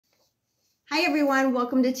Hi everyone,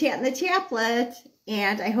 welcome to Chat in the Chaplet,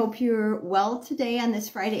 and I hope you're well today on this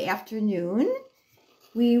Friday afternoon.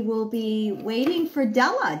 We will be waiting for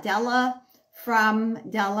Della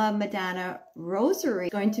from Della Madonna Rosary,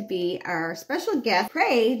 going to be our special guest.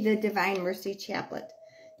 Pray the Divine Mercy Chaplet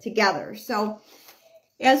together. So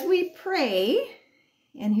as we pray,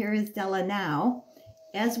 and here is Della now,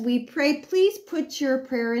 as we pray, please put your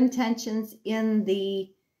prayer intentions in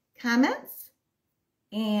the comments.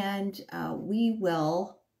 And we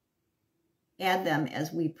will add them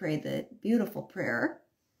as we pray the beautiful prayer.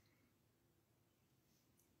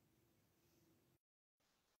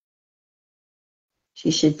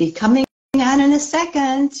 She should be coming on in a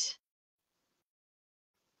second.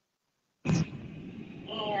 And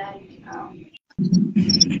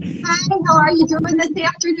hi, how are you doing this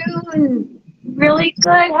afternoon? Really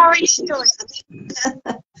good. How are you doing?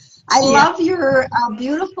 I love your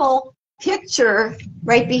beautiful picture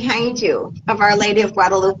right behind you of Our Lady of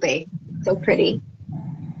Guadalupe. So pretty.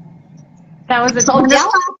 That was a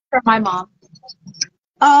Della for my mom.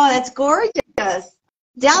 Oh, that's gorgeous.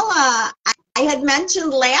 Della, I had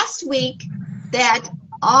mentioned last week that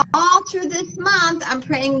all through this month, I'm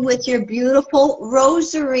praying with your beautiful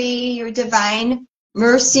rosary, your Divine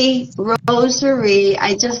Mercy Rosary.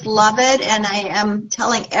 I just love it, and I am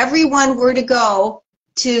telling everyone where to go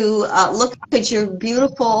to look at your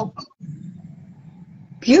beautiful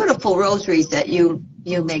rosaries that you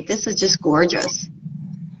make. This is just gorgeous.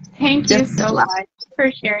 Thank you so much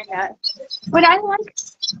for sharing that. What I like,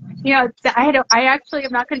 you know, I actually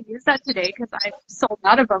am not going to use that today because I've sold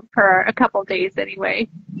out of them for a couple days anyway.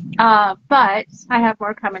 But I have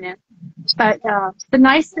more coming in. But the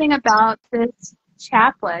nice thing about this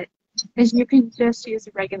chaplet is you can just use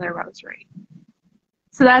a regular rosary.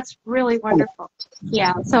 So that's really wonderful.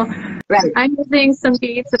 Yeah, so I'm using some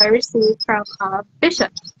beads that I received from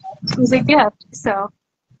Bishop. It was a gift, so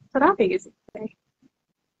that's what I'll be using today.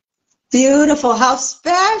 Beautiful. How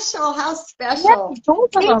special. How special. Yeah,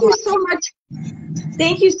 thank you so much.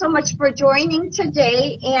 Thank you so much for joining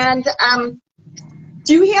today. And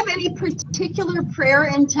do you have any particular prayer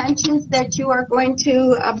intentions that you are going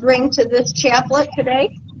to bring to this chaplet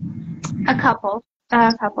today? A couple.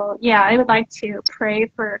 Yeah, I would like to pray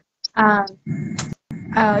for a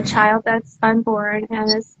child that's unborn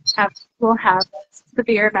and will have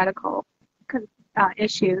severe medical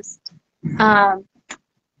issues.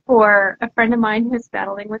 For a friend of mine who's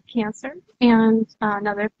battling with cancer, and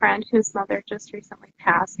another friend whose mother just recently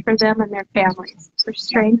passed, for them and their families, for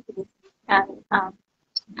strength and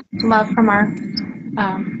love from our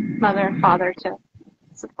mother and father to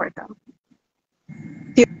support them.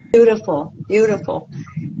 Beautiful, beautiful.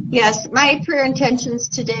 Yes, my prayer intentions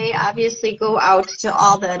today obviously go out to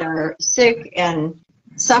all that are sick and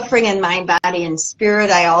suffering in mind, body, and spirit.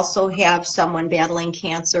 I also have someone battling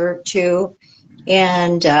cancer too.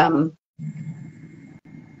 And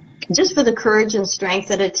just for the courage and strength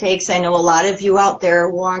that it takes. I know a lot of you out there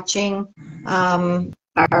watching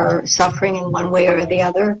are suffering in one way or the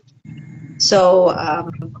other. So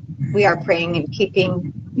we are praying and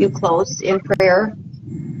keeping you close in prayer.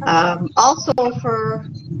 Also for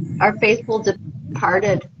our faithful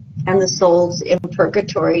departed and the souls in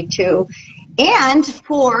purgatory too. And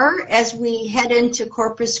for, as we head into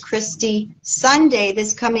Corpus Christi Sunday,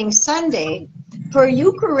 this coming Sunday, for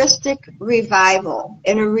Eucharistic revival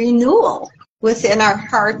and a renewal within our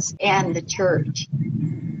hearts and the church.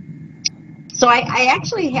 So I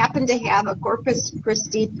actually happen to have a Corpus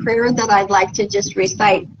Christi prayer that I'd like to just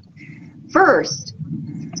recite first,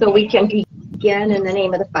 so we can begin in the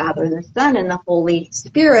name of the Father, and the Son, and the Holy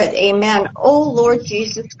Spirit. Amen. O Lord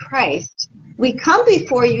Jesus Christ, we come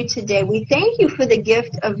before you today. We thank you for the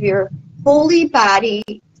gift of your holy body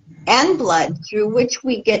and blood, through which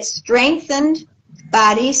we get strengthened,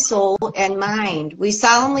 body, soul, and mind. We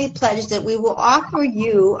solemnly pledge that we will offer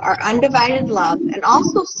you our undivided love and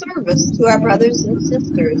also service to our brothers and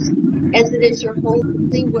sisters, as it is your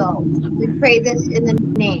holy will. We pray this in the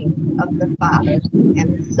name of the Father,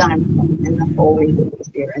 and the Son, and the Holy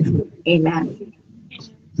Spirit. Amen.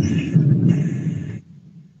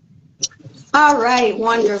 All right,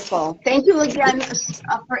 wonderful. Thank you again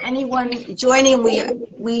for anyone joining.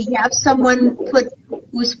 We have someone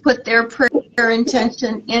who's put their prayer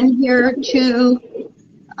intention in here too.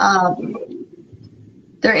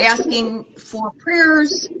 They're asking for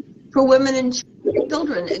prayers for women and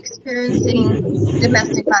children experiencing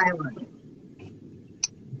domestic violence.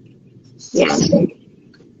 Yes.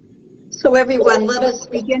 So everyone, let us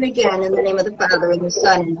begin again in the name of the Father, and the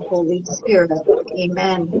Son, and the Holy Spirit.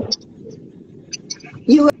 Amen.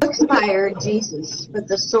 You expired, Jesus, but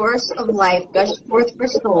the source of life gushed forth for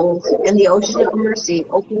souls, and the ocean of mercy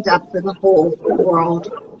opened up for the whole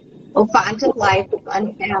world. O font of life,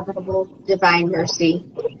 unfathomable divine mercy,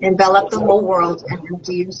 envelop the whole world and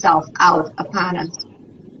empty yourself out upon us.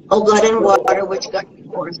 O blood and water which gushed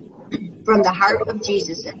forth from the heart of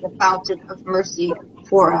Jesus as the fountain of mercy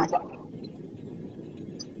for us,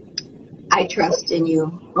 I trust in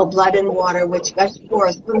you. O blood and water which gushed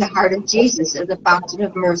forth from the heart of Jesus as a fountain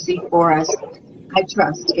of mercy for us, I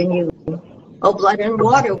trust in you. O blood and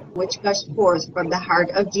water which gushed forth from the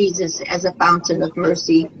heart of Jesus as a fountain of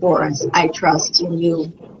mercy for us, I trust in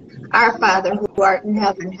you. Our Father, who art in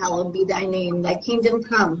heaven, hallowed be thy name. Thy kingdom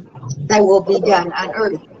come, thy will be done on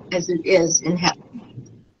earth as it is in heaven.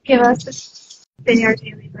 Give us this day our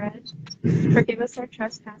daily bread. Forgive us our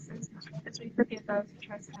trespasses, as we forgive those who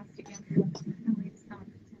trespass against us. And lead us not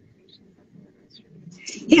into temptation, but deliver us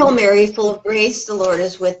from evil. Hail Mary, full of grace, the Lord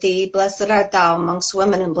is with thee. Blessed art thou amongst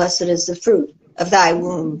women, and blessed is the fruit of thy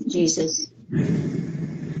womb, Jesus.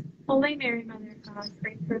 Holy Mary, Mother of God,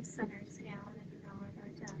 pray for us sinners, now and at the hour of our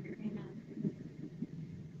death. Amen.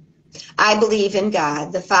 I believe in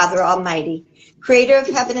God, the Father Almighty, creator of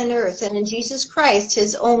heaven and earth, and in Jesus Christ,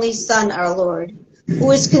 his only Son, our Lord, who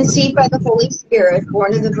was conceived by the Holy Spirit,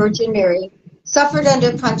 born of the Virgin Mary, suffered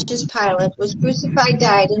under Pontius Pilate, was crucified,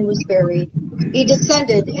 died, and was buried. He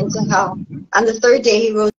descended into hell. On the third day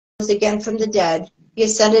he rose again from the dead. He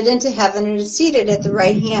ascended into heaven and is seated at the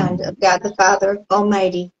right hand of God the Father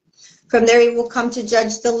Almighty. From there he will come to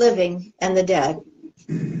judge the living and the dead.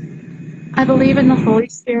 I believe in the Holy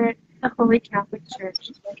Spirit, the Holy Catholic Church,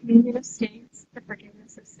 the communion of saints, the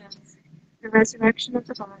forgiveness of sins, the resurrection of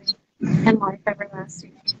the body, and life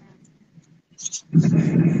everlasting. Amen.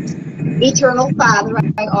 Eternal Father,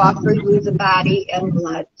 I offer you the body and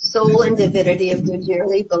blood, soul and divinity of your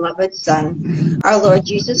dearly beloved Son, our Lord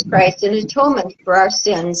Jesus Christ, in atonement for our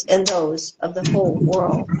sins and those of the whole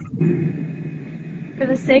world. For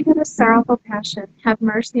the sake of the sorrowful passion, have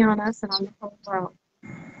mercy on us and on the whole world.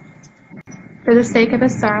 For the sake of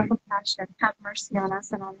his sorrowful passion, have mercy on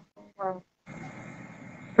us and on the whole world.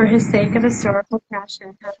 For his sake of his sorrowful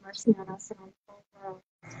passion, have mercy on us and on the whole world.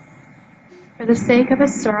 For the sake of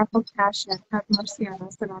his sorrowful passion, have mercy on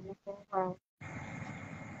us and on the whole world.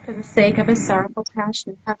 For the sake of his sorrowful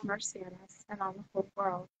passion, have mercy on us and on the whole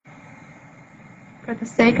world. For the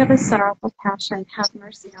sake of his sorrowful passion, have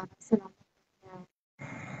mercy on us and on the whole world.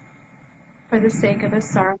 For the sake of his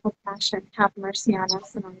sorrowful passion, have mercy on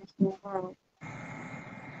us and on the whole world.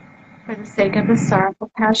 For the sake of his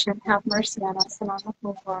sorrowful passion, have mercy on us and on the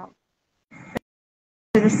whole world.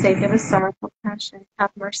 For the sake of his sorrowful passion,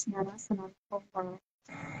 have mercy on us and on the whole world.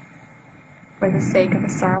 For the sake of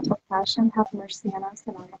his sorrowful passion, have mercy on us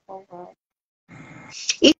and on the whole world.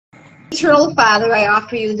 Eternal Father, I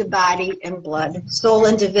offer you the body and blood, soul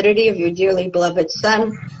and divinity of your dearly beloved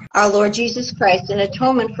Son, our Lord Jesus Christ, in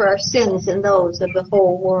atonement for our sins and those of the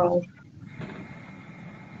whole world.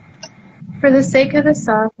 For the sake of his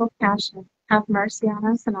sorrowful passion, have mercy on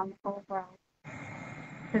us and on the whole world.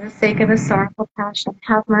 For the sake of his sorrowful passion,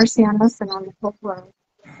 have mercy on us and on the whole world.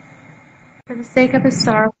 For the sake of his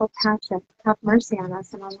sorrowful passion, have mercy on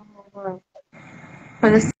us and on the whole world. For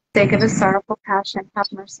the sake of his sorrowful passion, have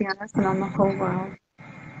mercy on us and on the whole world.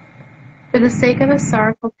 For the sake of his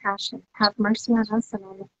sorrowful passion, have mercy on us and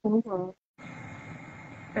on the whole world.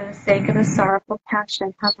 For the sake of his sorrowful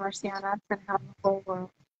passion, have mercy on us and on the whole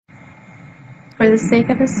world. For the sake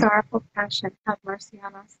of his sorrowful passion, have mercy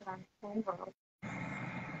on us and on the whole world.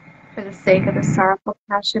 For the sake of his sorrowful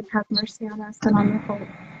passion, have mercy on us and on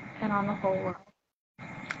the whole world.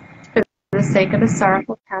 For the sake of his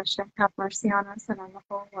sorrowful passion, have mercy on us and on the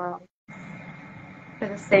whole world. For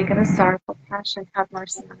the sake of his sorrowful passion, have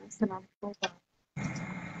mercy on us and on the whole world.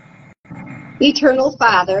 Eternal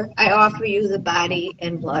Father, I offer you the body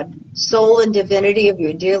and blood, soul and divinity of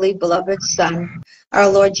your dearly beloved Son, our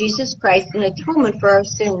Lord Jesus Christ, in atonement for our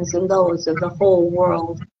sins and those of the whole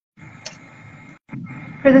world.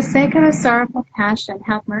 For the sake of his sorrowful passion,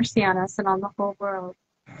 have mercy on us and on the whole world.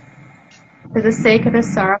 For the sake of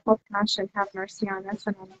his sorrowful passion, have mercy on us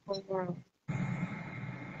and on the whole world.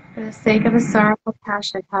 For the sake of his sorrowful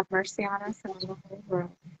passion, have mercy on us and on the whole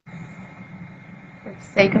world. For the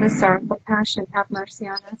sake of his sorrowful passion, have mercy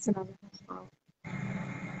on us and on the whole world.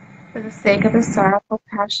 For the sake of his sorrowful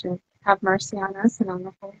passion, have mercy on us and on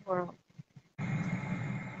the whole world.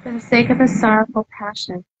 For the sake of his sorrowful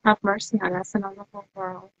passion, have mercy on us and on the whole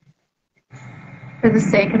world. For the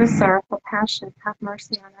sake of his sorrowful passion, have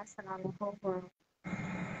mercy on us and on the whole world.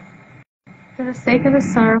 For the sake of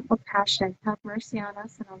his sorrowful passion, have mercy on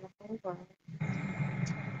us and on the whole world.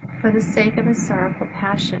 For the sake of his sorrowful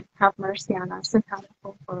passion, have mercy on us and on the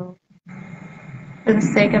whole world. For the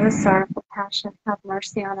sake of his sorrowful passion, have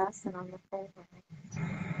mercy on us and on the whole world.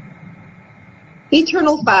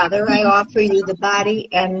 Eternal Father, I offer you the body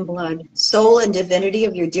and blood, soul and divinity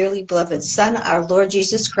of your dearly beloved Son, our Lord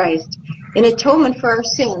Jesus Christ, in atonement for our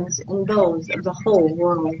sins and those of the whole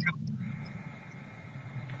world.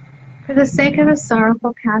 For the sake of his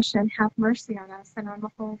sorrowful passion, have mercy on us and on the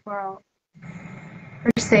whole world.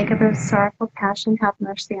 For the sake of his sorrowful passion, have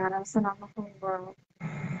mercy on us and on the whole world.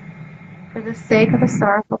 For the sake of his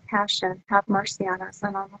sorrowful passion, have mercy on us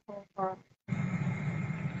and on the whole world.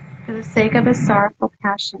 For the sake of his sorrowful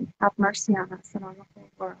passion, have mercy on us and on the whole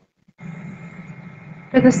world.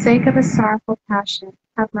 For the sake of his sorrowful passion,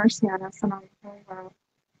 have mercy on us and on the whole world.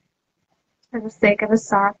 For the sake of his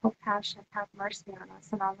sorrowful passion, have mercy on us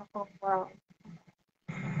and on the whole world.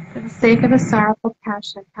 For the sake of his sorrowful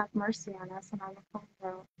passion, have mercy on us and on the whole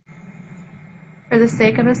world. For the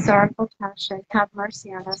sake of his sorrowful passion, have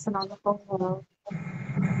mercy on us and on the whole world.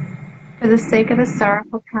 For the sake of his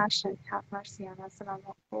sorrowful passion, have mercy on us and on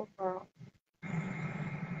the whole world.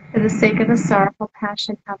 For the sake of his sorrowful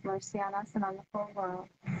passion, have mercy on us and on the whole world.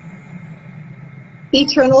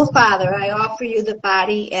 Eternal Father, I offer you the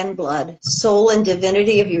body and blood, soul and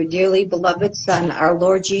divinity of your dearly beloved Son, our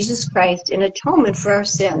Lord Jesus Christ, in atonement for our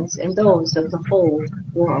sins and those of the whole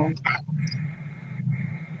world.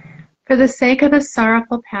 For the sake of his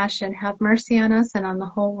sorrowful passion, have mercy on us and on the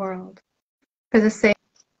whole world. For the sake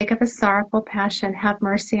of his sorrowful passion, have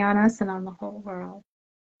mercy on us and on the whole world.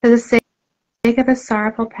 For the sake of his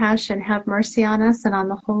sorrowful passion, have mercy on us and on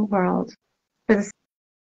the whole world. For the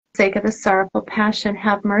sake of his sorrowful passion,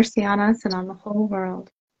 have mercy on us and on the whole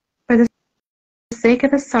world. For the sake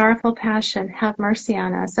of his sorrowful passion, have mercy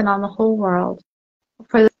on us and on the whole world.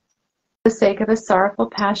 For the sake of his sorrowful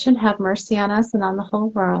passion, have mercy on us and on the whole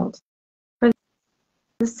world. For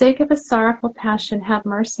the sake of his sorrowful passion, have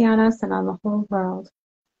mercy on us and on the whole world.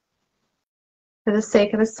 For the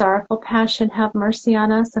sake of his sorrowful passion, have mercy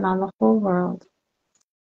on us and on the whole world.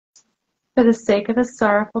 For the sake of his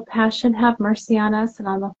sorrowful passion, have mercy on us and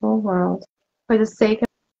on the whole world. For the sake of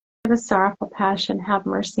his sorrowful passion, have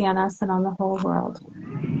mercy on us and on the whole world.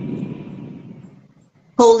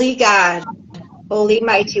 Holy God, Holy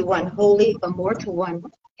Mighty One, Holy Immortal One,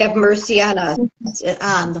 have mercy on us and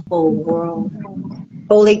on the whole world.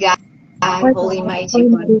 Holy God, Holy Mighty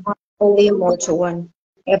One, Holy Immortal One,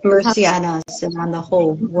 have mercy on us and on the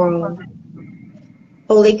whole world.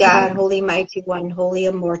 Holy God, Holy Mighty One, Holy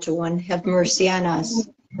Immortal One, have mercy on us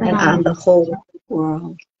and on the whole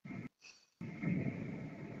world.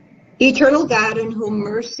 Eternal God, in whom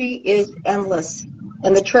mercy is endless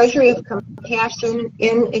and the treasury of compassion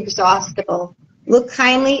inexhaustible, look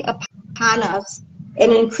kindly upon us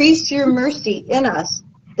and increase your mercy in us,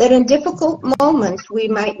 that in difficult moments we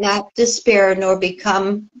might not despair nor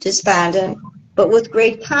become despondent, but with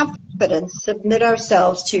great confidence submit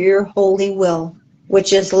ourselves to your holy will,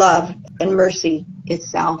 which is love and mercy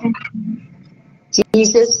itself.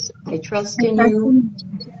 Jesus, I trust in you.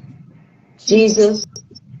 Jesus,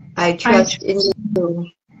 I trust in you.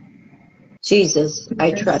 Jesus,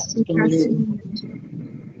 I trust in you.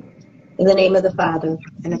 In the name of the Father,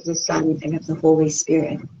 and of the Son, and of the Holy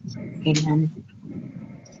Spirit. Amen.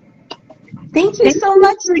 Thank you so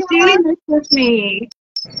much for doing this with me.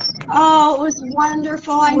 Oh, it was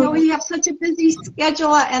wonderful. I know you have such a busy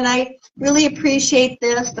schedule, and I really appreciate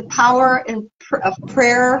this. The power of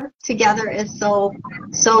prayer together is so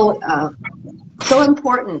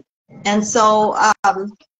important. And so,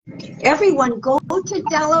 everyone, go to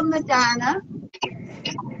Della Madonna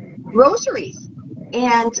Rosaries.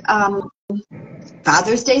 And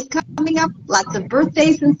Father's Day's coming up, lots of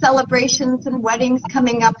birthdays and celebrations and weddings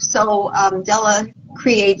coming up. So Della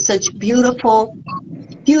creates such beautiful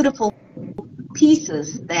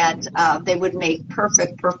pieces that they would make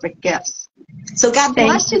perfect gifts. So God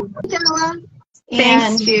bless you, Della.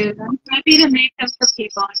 Thanks, Jude. I'm happy to make them for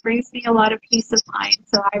people. It brings me a lot of peace of mind.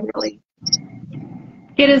 So I really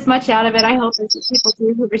get as much out of it, I hope, as the people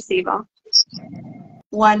do who receive them.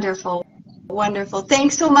 Wonderful.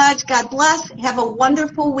 Thanks so much. God bless. Have a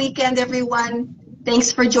wonderful weekend, everyone.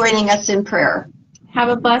 Thanks for joining us in prayer. Have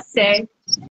a blessed day.